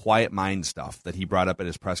 is the quiet mind stuff that he brought up at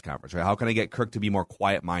his press conference, right? How can I get Kirk to be more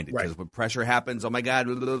quiet-minded? Because when pressure happens, oh my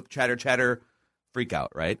God, chatter, freak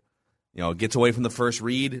out, right? Gets away from the first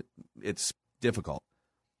read, it's difficult.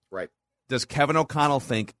 Right. Does Kevin O'Connell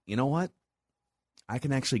think, you know what? I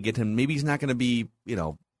can actually get him, maybe he's not going to be,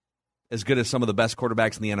 as good as some of the best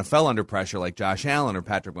quarterbacks in the NFL under pressure like Josh Allen or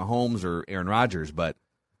Patrick Mahomes or Aaron Rodgers, but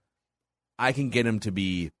I can get him to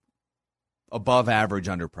be above average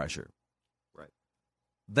under pressure.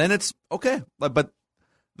 Then it's okay. But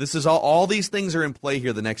this is all these things are in play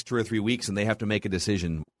here the next 2 or 3 weeks, and they have to make a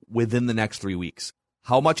decision within the next 3 weeks.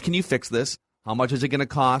 How much can you fix this? How much is it going to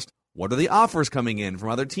cost? What are the offers coming in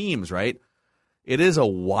from other teams, right? It is a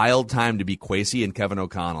wild time to be Kwesi and Kevin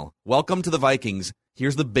O'Connell. Welcome to the Vikings.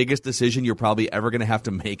 Here's the biggest decision you're probably ever going to have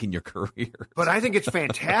to make in your career. But I think it's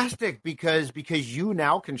fantastic because you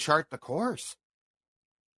now can chart the course.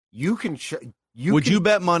 You can Would you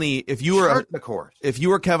bet money if you were the course? If you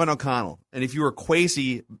were Kevin O'Connell and if you were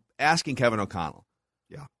Kwesi asking Kevin O'Connell,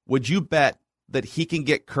 yeah, would you bet that he can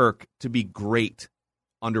get Kirk to be great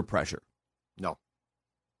under pressure?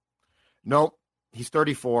 No, he's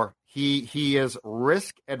 34. He is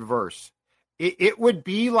risk adverse. It would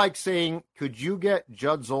be like saying, could you get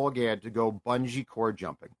Judd Zolgad to go bungee cord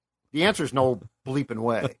jumping? The answer is no bleeping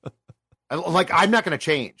way. I'm not going to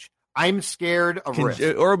change. I'm scared of risk.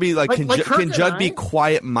 Or be like can Judd be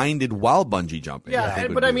quiet-minded while bungee jumping? Yeah,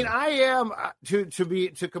 I am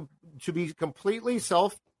to be completely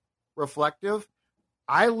self-reflective.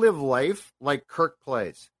 I live life like Kirk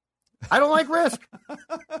plays. I don't like risk.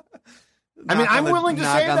 I'm willing to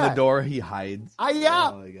say that. Knock on the door, he hides.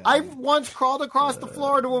 I've once crawled across the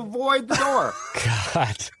floor to avoid the door.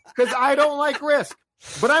 God. Because I don't like risk.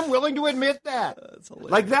 But I'm willing to admit that.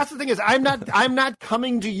 Like, that's the thing is, I'm not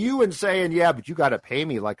coming to you and saying, yeah, but you got to pay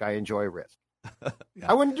me like I enjoy risk. Yeah.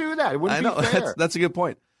 I wouldn't do that. It wouldn't be fair. That's a good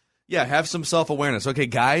point. Yeah, have some self-awareness. Okay,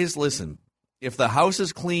 guys, listen. If the house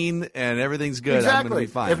is clean and everything's good, I'm going to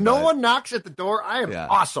be fine. If no one knocks at the door, I am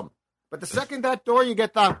awesome. But the second that door you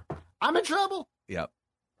get the, I'm in trouble. Yep.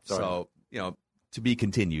 So, to be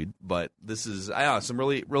continued. But this is some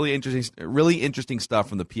really interesting stuff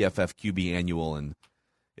from the PFF QB annual, and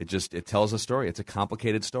it tells a story. It's a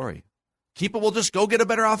complicated story. Keeper will just go get a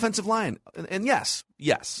better offensive line. And yes.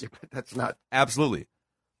 Yeah, that's not. Absolutely.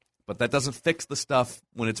 But that doesn't fix the stuff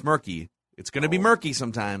when it's murky. It's going to be murky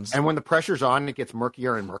sometimes. And when the pressure's on, it gets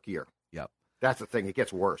murkier and murkier. Yep. That's the thing. It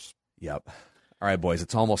gets worse. Yep. All right, boys,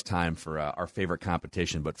 it's almost time for our favorite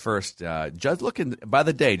competition. But first, Judd's looking, by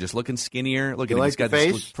the day, just looking skinnier. Look at him. He's got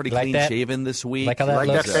this pretty clean shaven this week. Like how that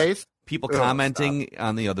looks? That face? People commenting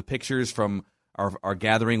on the pictures from our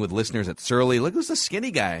gathering with listeners at Surly. Look, who's the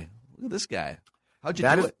skinny guy? Look at this guy. How'd you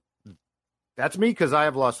do it? That's me, because I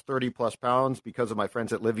have lost 30-plus pounds because of my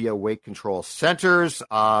friends at Livia Weight Control Centers.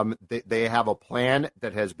 They have a plan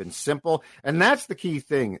that has been simple, and that's the key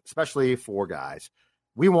thing, especially for guys.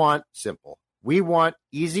 We want simple. We want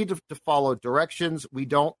easy to follow directions. We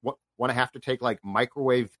don't want to have to take like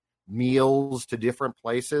microwave meals to different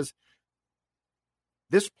places.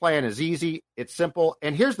 This plan is easy. It's simple.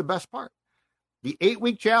 And here's the best part. The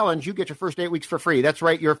 8-week challenge, you get your first 8 weeks for free. That's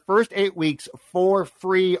right. Your first 8 weeks for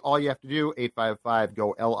free. All you have to do,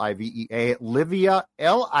 855-GO-LIVEA, Livia,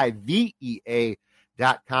 LIVEA.com.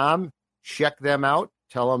 Check them out.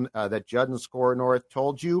 Tell them that Judd and Score North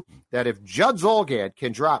told you that if Judd Zolgad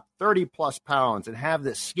can drop 30-plus pounds and have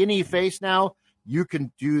this skinny face now, you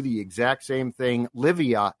can do the exact same thing.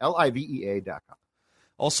 Livia, LIVEA.com.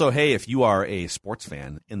 Also, hey, if you are a sports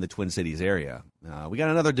fan in the Twin Cities area, we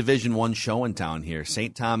got another Division I show in town here.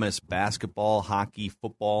 St. Thomas basketball, hockey,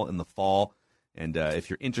 football in the fall. And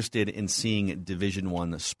if you're interested in seeing Division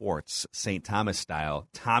I sports, St. Thomas style,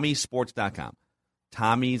 TommySports.com.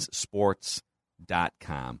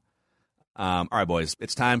 TommySports.com. All right, boys,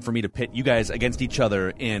 it's time for me to pit you guys against each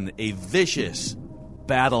other in a vicious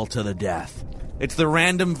battle to the death. It's the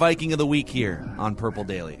random Viking of the week here on Purple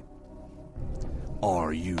Daily.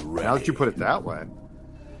 Are you ready? Now that you put it that way.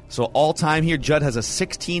 So all time here, Judd has a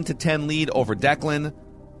 16-10 lead over Declan.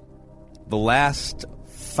 The last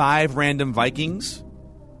 5 random Vikings: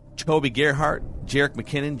 Toby Gerhart, Jerick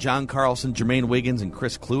McKinnon, John Carlson, Jermaine Wiggins, and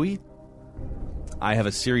Chris Kluwe. I have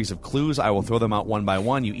a series of clues. I will throw them out one by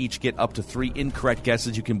one. You each get up to 3 incorrect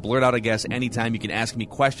guesses. You can blurt out a guess anytime. You can ask me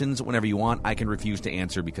questions whenever you want. I can refuse to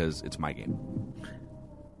answer because it's my game.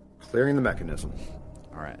 Clearing the mechanism.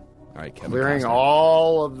 All right, Kevin. Clearing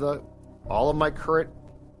all of my current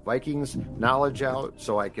Vikings knowledge out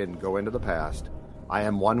so I can go into the past. I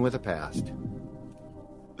am one with the past.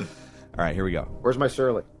 All right, here we go. Where's my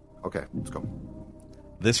Surly? Okay, let's go.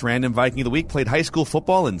 This random Viking of the week played high school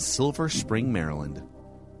football in Silver Spring, Maryland.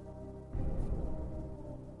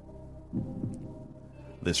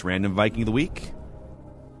 This random Viking of the week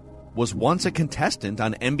was once a contestant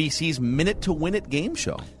on NBC's Minute to Win It game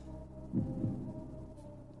show.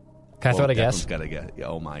 Can I throw it a guess? Got to get.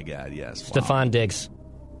 Oh my God! Yes. Stephon Diggs.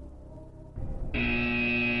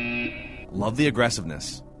 Love the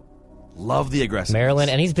aggressiveness. Maryland,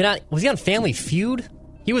 and he's been on. Was he on Family Feud?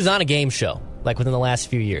 He was on a game show like within the last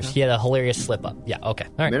few years. He had a hilarious slip up. Yeah. Okay.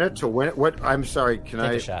 All right. Minute to Win It. What? I'm sorry. Can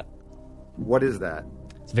I? Take a shot. What is that?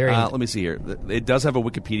 It's very. Let me see here. It does have a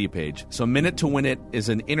Wikipedia page. So Minute to Win It is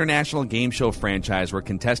an international game show franchise where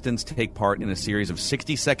contestants take part in a series of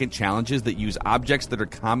 60-second challenges that use objects that are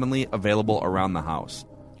commonly available around the house.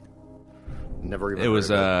 Never even. It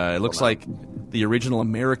was. It looks like the original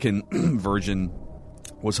American version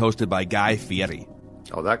was hosted by Guy Fieri.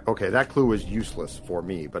 Oh, that clue was useless for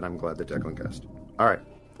me, but I'm glad that Declan guessed. All right.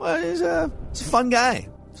 Well, he's a fun guy.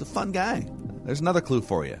 It's a fun guy. There's another clue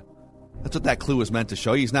for you. That's what that clue was meant to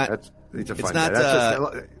show you. He's not. He's a fun guy.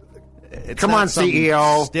 Come on,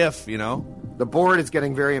 CEO. Stiff, you know. The board is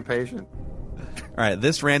getting very impatient. All right,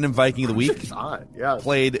 this random Viking of the week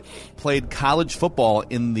played college football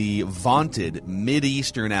in the vaunted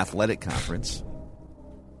Mid-Eastern Athletic Conference.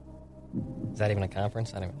 Is that even a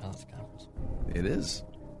conference? I don't even know it's a conference. It is.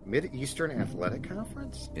 Mid-Eastern Athletic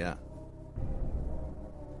Conference? Yeah.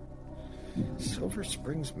 Silver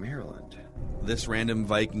Springs, Maryland. This random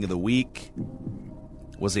Viking of the week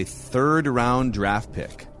was a 3rd-round draft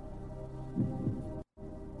pick.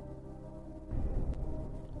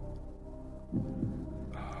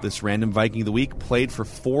 This random Viking of the week played for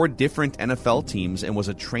 4 different NFL teams and was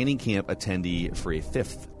a training camp attendee for a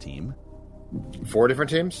 5th team. 4 different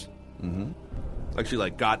teams? Mm-hmm. Actually,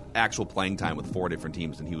 like got actual playing time with 4 different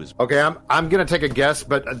teams, and he was Okay, I'm going to take a guess,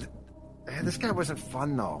 but this guy wasn't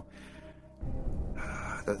fun, though.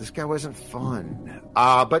 This guy wasn't fun.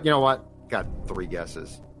 But you know what? Got 3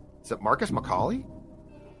 guesses. Is it Marcus McCauley?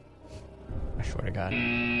 I swear to God.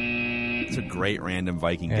 It's a great random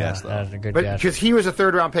Viking guess, though. That's a good But guess. because he was a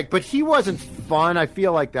 3rd-round pick, but he wasn't fun. I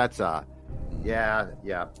feel like that's yeah.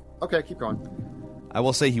 Okay, keep going. I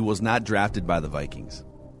will say he was not drafted by the Vikings.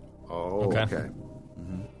 Oh, Okay. okay.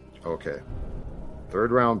 Okay.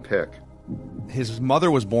 3rd-round pick. His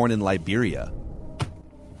mother was born in Liberia.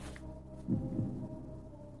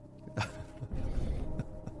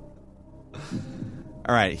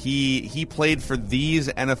 All right, he played for these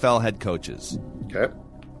NFL head coaches: Okay.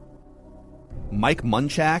 Mike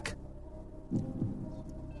Munchak,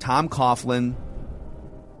 Tom Coughlin,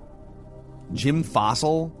 Jim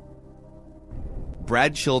Fossil,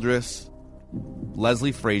 Brad Childress,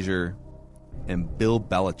 Leslie Frazier, and Bill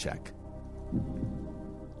Belichick.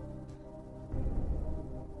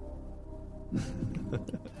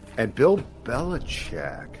 And Bill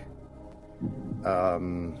Belichick.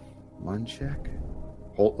 Munchak?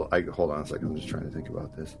 Hold on a second. I'm just trying to think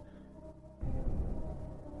about this.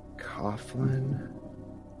 Coughlin.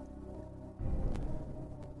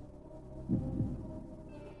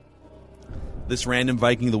 This random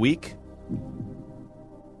Viking of the week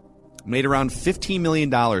made around $15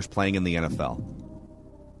 million playing in the NFL.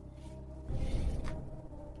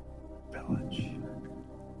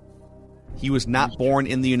 He was not born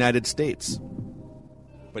in the United States,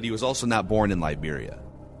 but he was also not born in Liberia,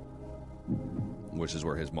 which is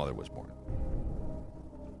where his mother was born.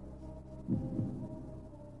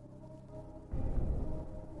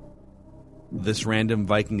 This random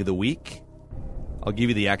Viking of the week, I'll give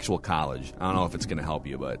you the actual college. I don't know if it's going to help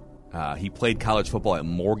you, but he played college football at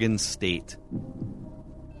Morgan State.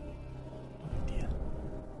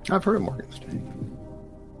 I've heard of Morgan State.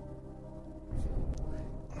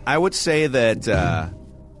 I would say that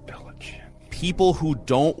people who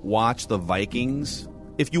don't watch the Vikings,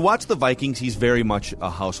 if you watch the Vikings, he's very much a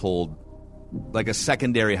household, like a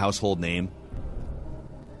secondary household name.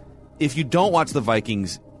 If you don't watch the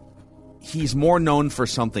Vikings, he's more known for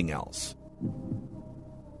something else.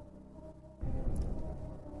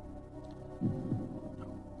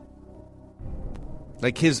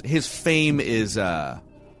 Like his fame is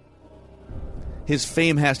his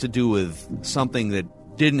fame has to do with something that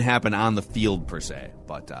didn't happen on the field per se,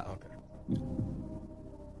 but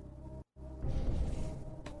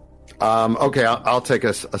okay, I'll take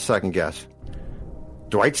a second guess.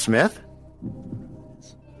 Dwight Smith?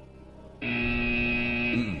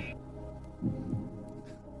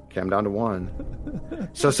 Okay, I'm down to 1.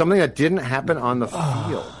 So something that didn't happen on the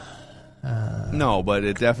field. no, but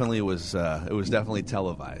it definitely was. It was definitely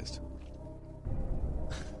televised.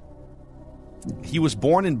 He was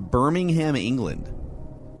born in Birmingham, England,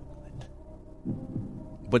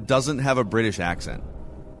 but doesn't have a British accent.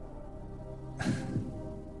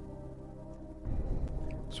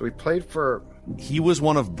 So he played for... He was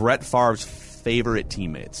one of Brett Favre's favorite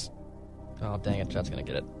teammates. Oh, dang it. Judd's going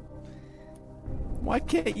to get it. Why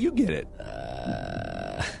can't you get it?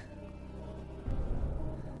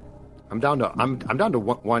 I'm down to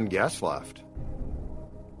one guess left.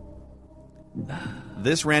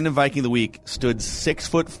 This random Viking of the week stood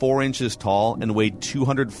 6'4" tall and weighed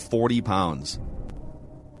 240 pounds.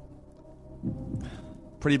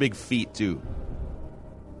 Pretty big feet too.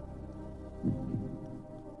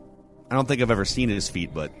 I don't think I've ever seen his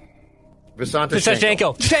feet, but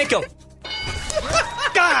Visantchenko.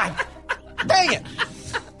 God, dang it!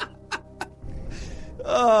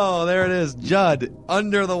 Oh, there it is, Judd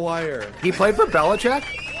under the wire. He played for Belichick?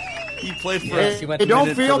 He played for. Yes, he went Hey, to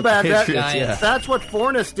don't feel bad. Patriots, That's what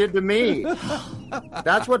Fornes did to me.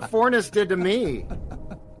 That's what Fornes did to me.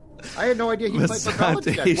 I had no idea he played for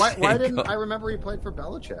Belichick. Why didn't I remember he played for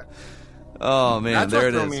Belichick? Oh man, That's there what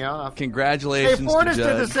it threw is. me off. Congratulations, Hey, Fornes to did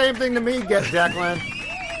Judd. the same thing to me, Declan.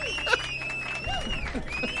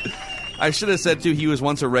 I should have said too. He was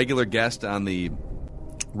once a regular guest on the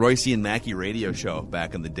Royce and Mackey radio show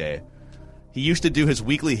back in the day. He used to do his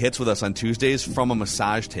weekly hits with us on Tuesdays from a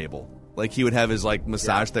massage table. Like he would have his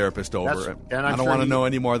massage therapist over. And I don't want to know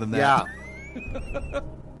any more than that. Yeah.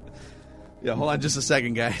 Yeah, hold on just a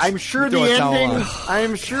second, guys. I'm sure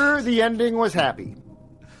the ending was happy.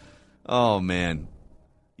 Oh man.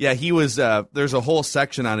 Yeah, he was there's a whole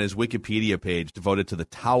section on his Wikipedia page devoted to the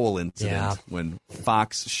towel incident when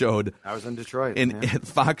Fox showed I was in Detroit.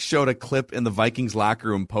 Fox showed a clip in the Vikings locker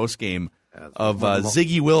room post game of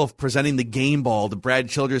Ziggy Wilf presenting the game ball to Brad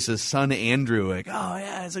Childress' son Andrew. Like, oh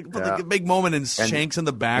yeah, it's like a big moment, and Shanks in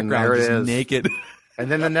the background just naked. And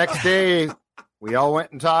then the next day, we all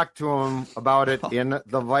went and talked to him about it in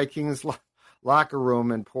the Vikings locker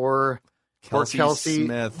room, and poor Kelsey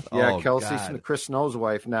Smith. Yeah, oh, Kelsey God. Smith, Chris Snow's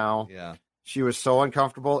wife now. Yeah. She was so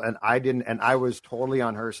uncomfortable, and I was totally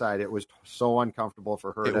on her side. It was so uncomfortable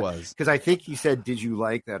for her. It was. Because I think he said, "Did you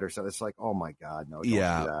like that?" or something. It's like, oh my God, no, don't do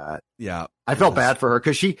that. Yeah. I felt bad for her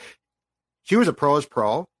because she was a pro's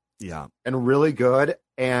pro. Yeah. And really good.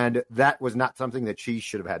 And that was not something that she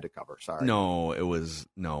should have had to cover. Sorry. No, it was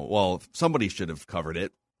no. Well, somebody should have covered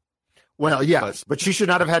it. Well, yes, but she should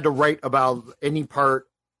not have had to write about any part.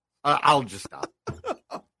 I'll just stop.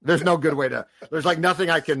 There's no good way to. There's like nothing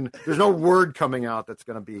I can. There's no word coming out that's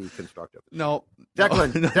going to be constructive. No,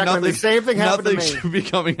 Declan, the same thing happened to me. Nothing should be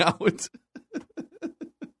coming out.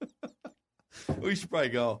 We should probably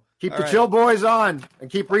go. Keep the chill boys on and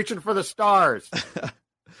keep reaching for the stars.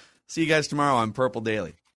 See you guys tomorrow on Purple Daily.